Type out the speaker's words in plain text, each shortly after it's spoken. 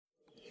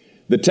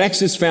The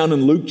text is found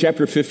in Luke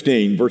chapter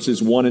 15,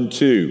 verses 1 and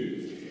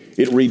 2.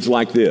 It reads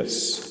like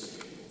this.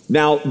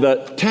 Now the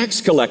tax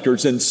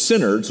collectors and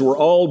sinners were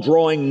all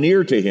drawing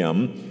near to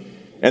him,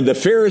 and the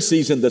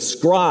Pharisees and the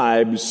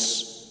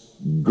scribes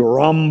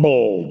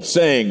grumbled,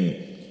 saying,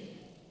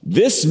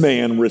 "This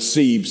man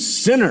receives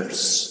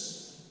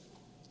sinners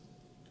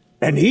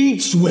and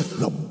eats with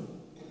them."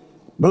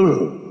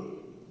 Boo.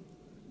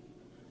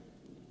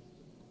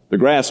 The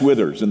grass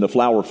withers and the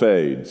flower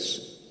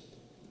fades,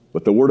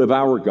 but the word of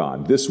our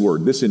God, this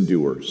word, this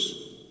endures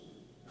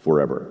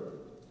forever.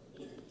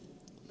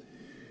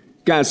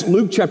 Guys,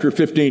 Luke chapter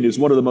 15 is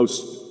one of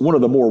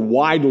the more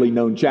widely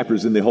known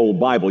chapters in the whole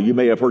Bible. You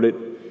may have heard it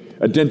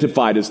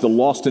identified as the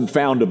lost and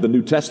found of the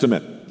New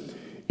Testament.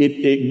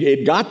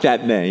 It got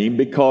that name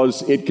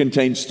because it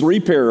contains three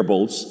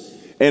parables,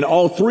 and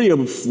all three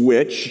of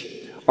which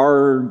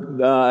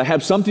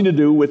have something to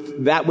do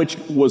with that which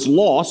was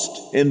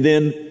lost and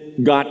then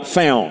got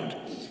found.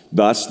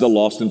 Thus, the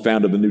lost and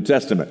found of the New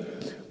Testament.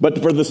 But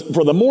for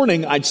the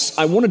morning,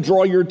 I want to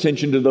draw your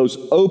attention to those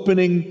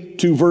opening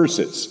two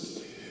verses,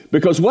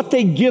 because what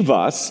they give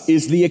us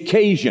is the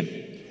occasion.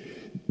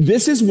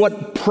 This is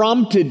what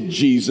prompted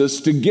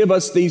Jesus to give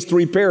us these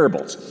three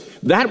parables.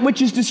 That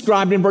which is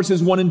described in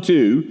verses 1 and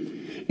 2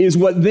 is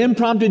what then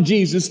prompted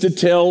Jesus to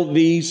tell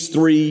these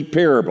three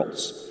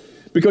parables.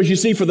 Because you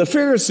see, for the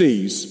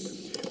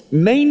Pharisees,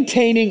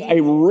 maintaining a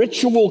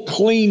ritual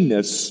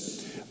cleanness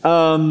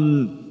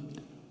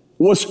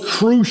was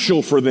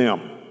crucial for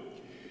them,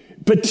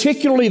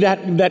 particularly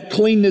that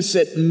cleanness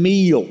at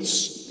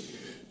meals.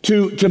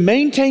 To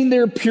maintain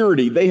their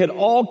purity, they had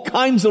all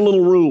kinds of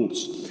little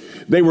rules.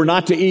 They were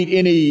not to eat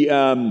any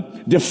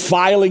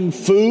defiling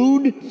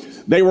food.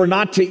 They were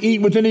not to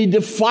eat with any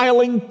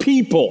defiling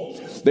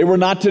people. They were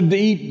not to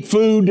eat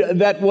food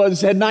that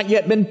had not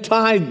yet been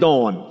tithed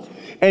on.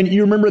 And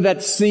you remember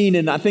that scene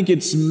in, I think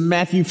it's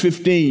Matthew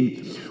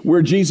 15,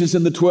 where Jesus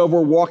and the 12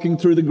 were walking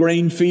through the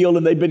grain field,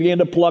 and they began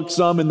to pluck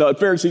some, and the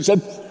Pharisees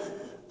said,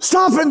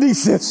 "Stop and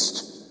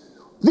desist.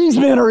 These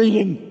men are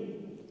eating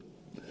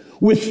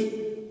with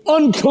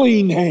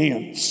unclean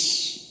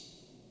hands."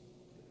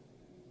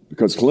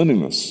 Because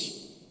cleanliness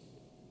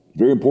is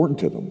very important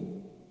to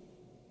them.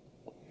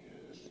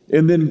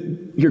 And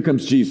then here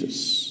comes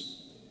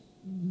Jesus,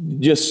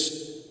 just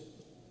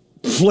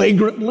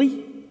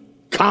flagrantly,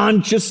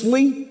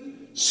 consciously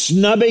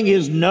snubbing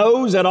his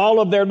nose at all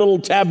of their little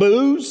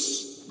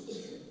taboos.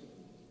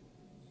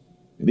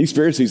 And these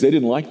Pharisees, they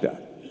didn't like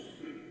that.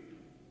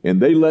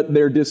 And they let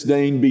their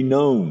disdain be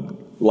known,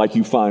 like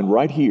you find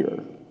right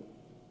here.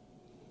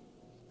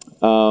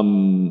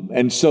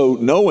 And so,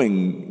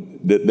 knowing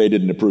that they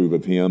didn't approve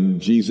of him,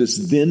 Jesus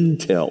then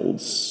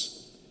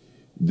tells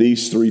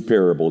these three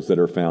parables that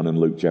are found in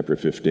Luke chapter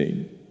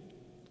 15.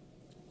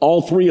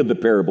 All three of the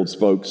parables,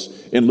 folks,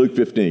 in Luke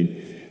 15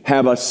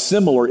 have a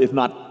similar, if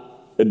not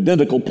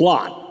identical,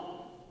 plot.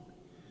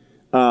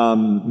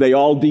 They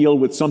all deal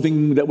with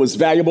something that was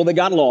valuable that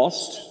got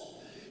lost,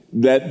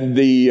 that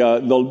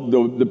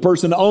the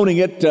person owning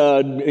it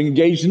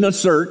engaged in a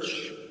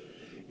search.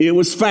 It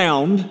was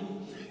found,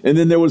 and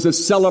then there was a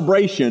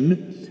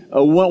celebration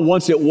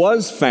once it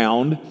was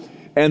found,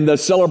 and the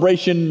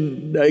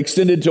celebration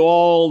extended to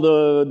all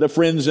the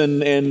friends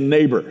and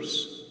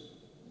neighbors.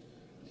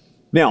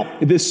 Now,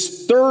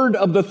 this third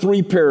of the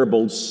three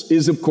parables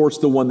is, of course,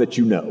 the one that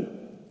you know.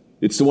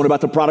 It's the one about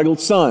the prodigal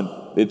son.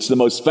 It's the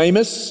most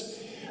famous,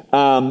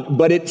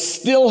 but it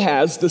still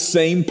has the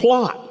same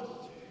plot.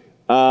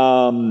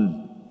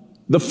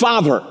 The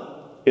father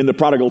in the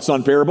prodigal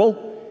son parable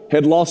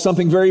had lost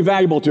something very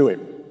valuable to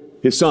him,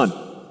 his son.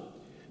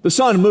 The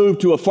son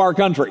moved to a far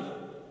country.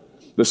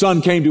 The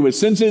son came to his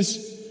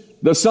senses.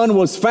 The son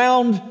was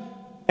found,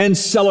 and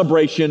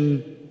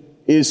celebration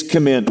is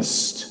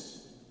commenced.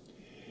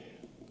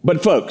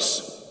 But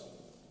folks,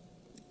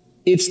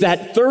 it's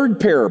that third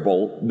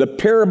parable, the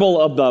parable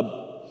of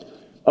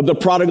the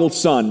prodigal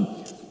son,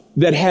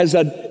 that has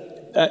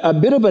a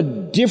bit of a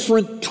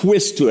different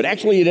twist to it.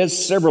 Actually, it has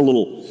several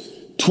little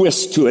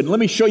twists to it. Let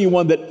me show you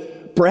one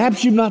that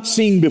perhaps you've not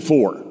seen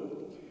before.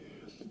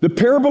 The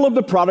parable of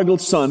the prodigal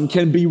son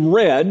can be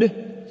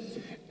read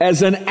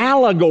as an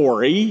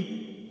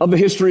allegory of the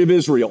history of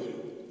Israel.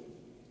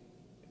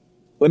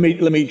 Let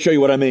me show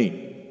you what I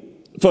mean.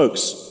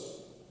 Folks,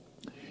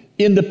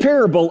 in the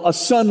parable, a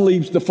son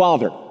leaves the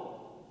father.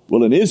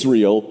 Well, in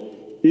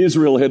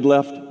Israel had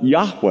left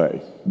Yahweh,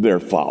 their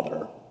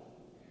father.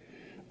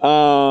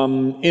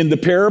 In the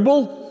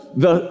parable,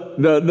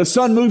 the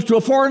son moves to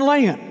a foreign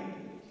land.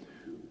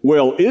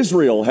 Well,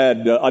 Israel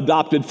had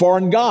adopted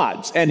foreign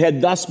gods and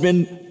had thus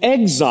been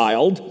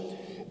exiled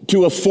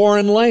to a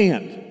foreign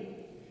land.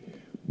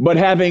 But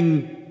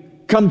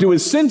having come to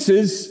his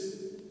senses,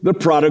 the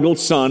prodigal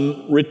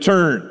son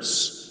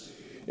returns.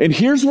 And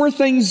here's where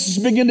things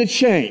begin to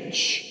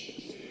change.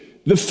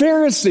 The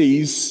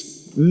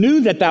Pharisees knew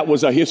that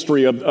was a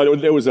history of,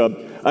 there was an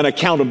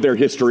account of their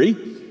history,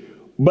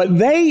 but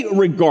they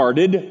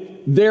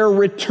regarded their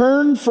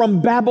return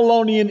from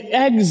Babylonian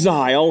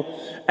exile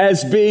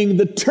as being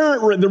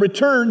the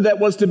return that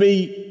was to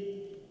be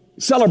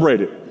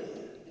Celebrate it.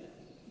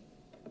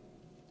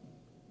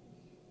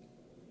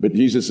 But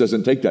Jesus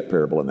doesn't take that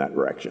parable in that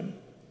direction.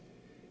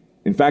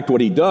 In fact, what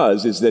he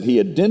does is that he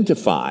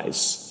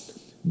identifies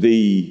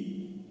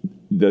the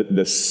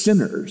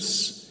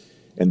sinners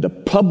and the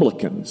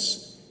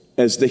publicans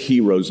as the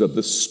heroes of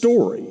the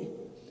story.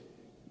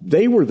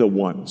 They were the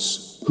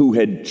ones who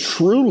had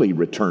truly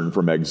returned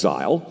from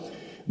exile.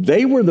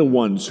 They were the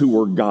ones who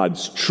were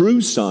God's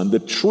true son, the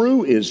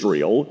true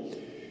Israel,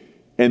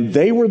 and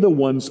they were the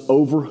ones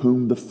over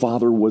whom the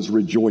Father was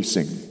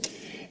rejoicing.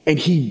 And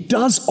he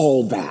does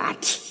all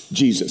that,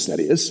 Jesus that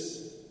is,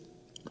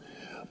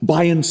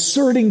 by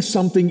inserting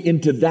something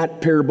into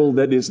that parable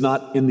that is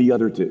not in the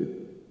other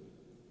two.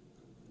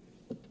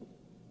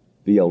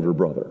 The elder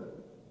brother.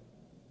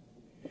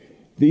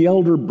 The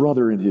elder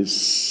brother in his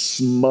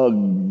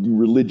smug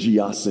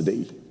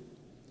religiosity.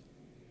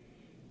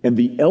 And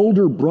the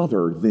elder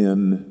brother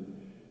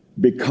then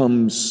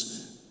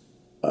becomes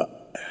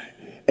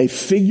a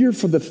figure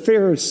for the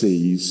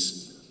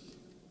Pharisees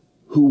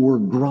who were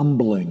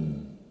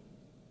grumbling.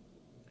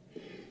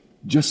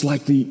 Just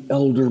like the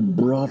elder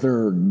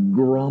brother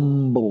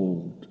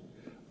grumbled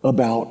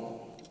about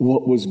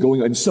what was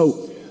going on. And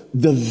so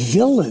the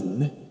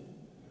villain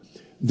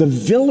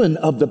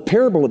of the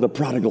parable of the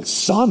prodigal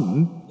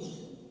son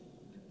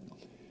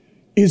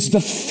is the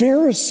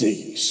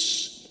Pharisees.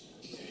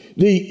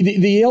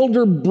 The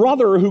elder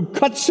brother who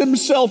cuts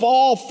himself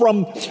off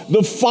from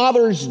the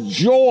father's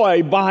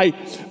joy by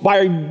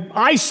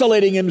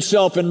isolating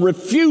himself and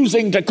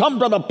refusing to come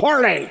to the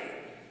party.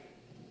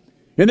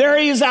 And there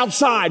he is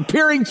outside,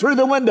 peering through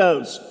the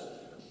windows,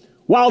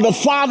 while the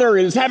father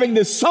is having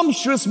this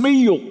sumptuous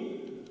meal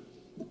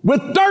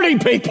with dirty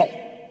people.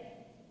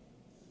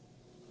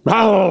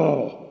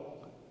 Oh,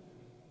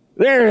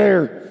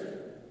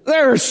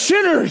 they're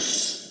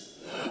sinners.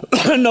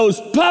 And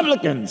those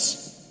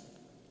publicans,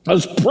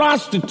 those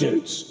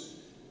prostitutes.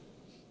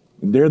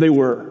 And there they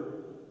were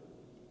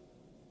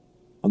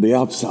on the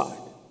outside,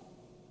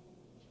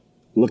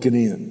 looking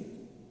in,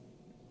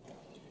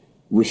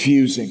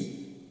 refusing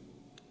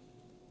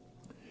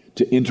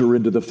to enter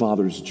into the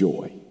Father's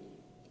joy.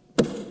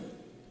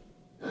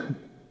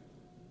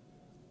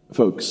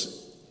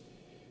 Folks,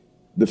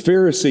 the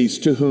Pharisees,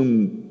 to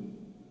whom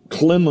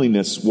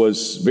cleanliness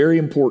was very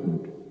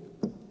important,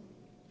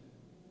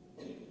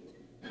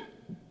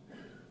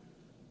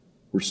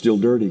 were still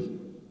dirty.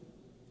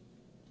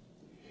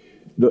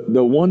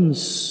 The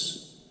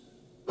ones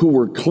who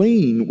were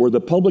clean were the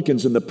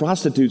publicans and the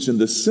prostitutes and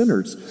the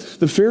sinners.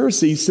 The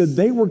Pharisees said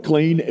they were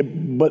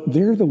clean, but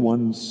they're the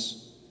ones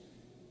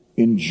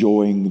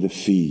enjoying the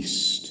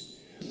feast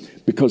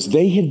because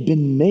they had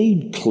been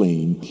made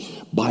clean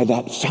by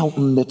that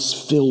fountain that's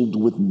filled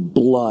with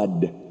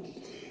blood,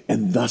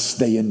 and thus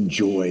they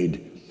enjoyed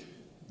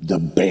the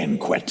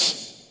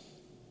banquet.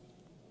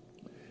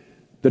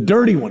 The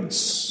dirty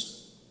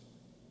ones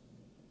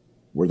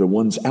were the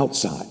ones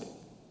outside,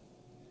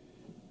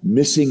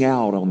 missing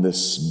out on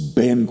this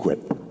banquet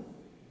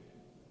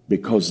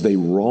because they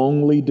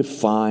wrongly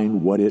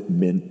defined what it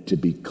meant to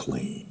be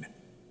clean.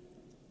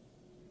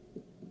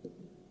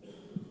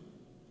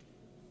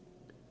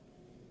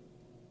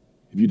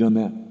 Have you done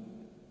that?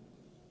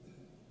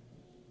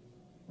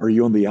 Are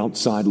you on the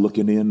outside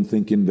looking in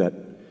thinking that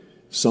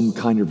some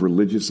kind of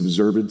religious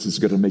observance is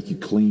going to make you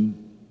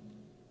clean?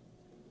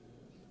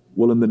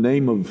 Well, in the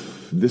name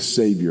of this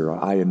Savior,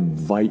 I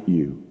invite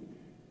you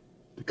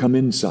to come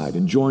inside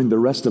and join the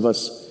rest of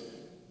us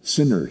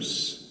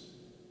sinners.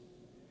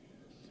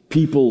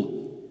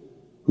 People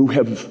who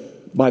have,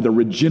 by the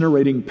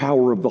regenerating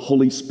power of the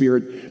Holy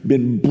Spirit,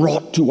 been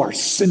brought to our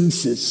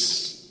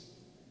senses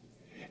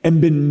and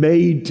been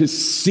made to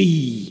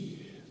see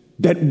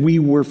that we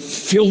were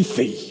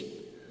filthy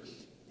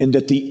and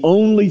that the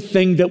only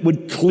thing that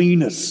would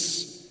clean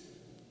us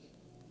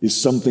is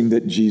something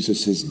that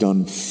Jesus has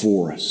done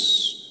for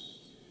us.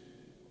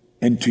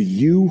 And to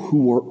you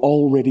who are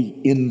already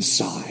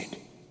inside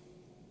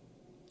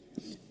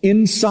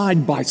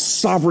by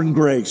sovereign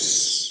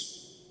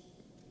grace,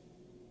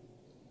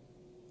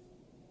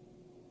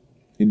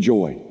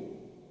 enjoy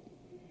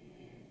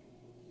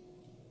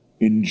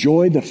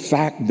the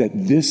fact that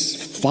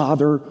this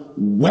Father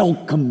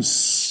welcomes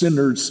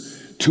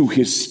sinners to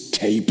his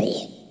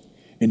table.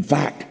 In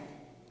fact,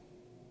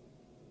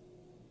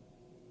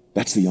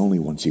 that's the only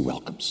ones he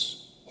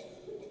welcomes.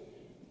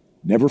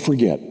 Never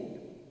forget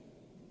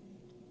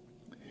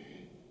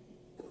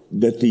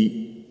that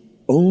the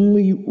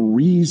only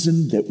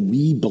reason that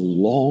we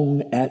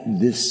belong at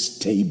this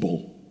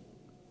table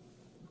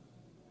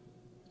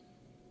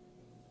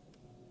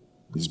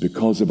is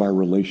because of our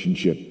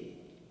relationship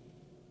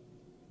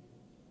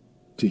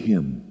to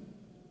him,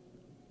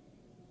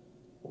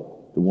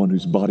 the one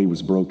whose body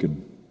was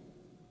broken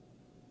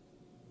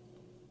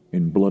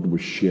and blood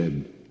was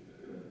shed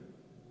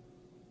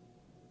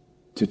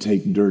to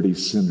take dirty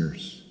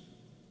sinners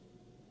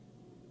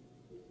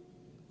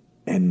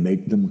and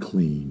make them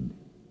clean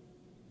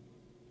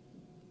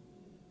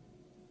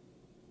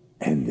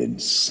and then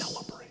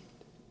celebrate.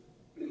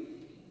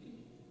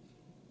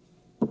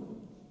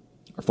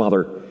 Our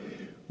Father,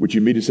 would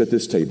you meet us at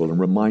this table and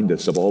remind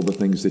us of all the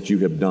things that you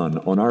have done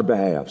on our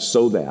behalf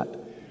so that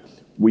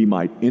we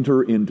might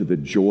enter into the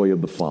joy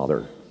of the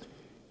Father.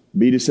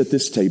 Meet us at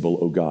this table,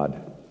 O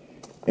God,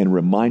 and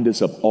remind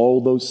us of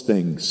all those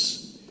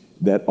things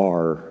that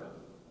are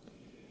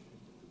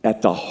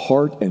at the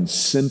heart and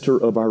center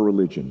of our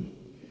religion,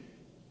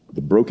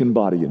 the broken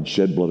body and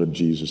shed blood of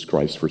Jesus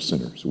Christ for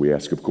sinners. We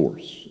ask, of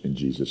course, in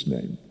Jesus'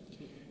 name.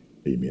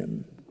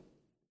 Amen.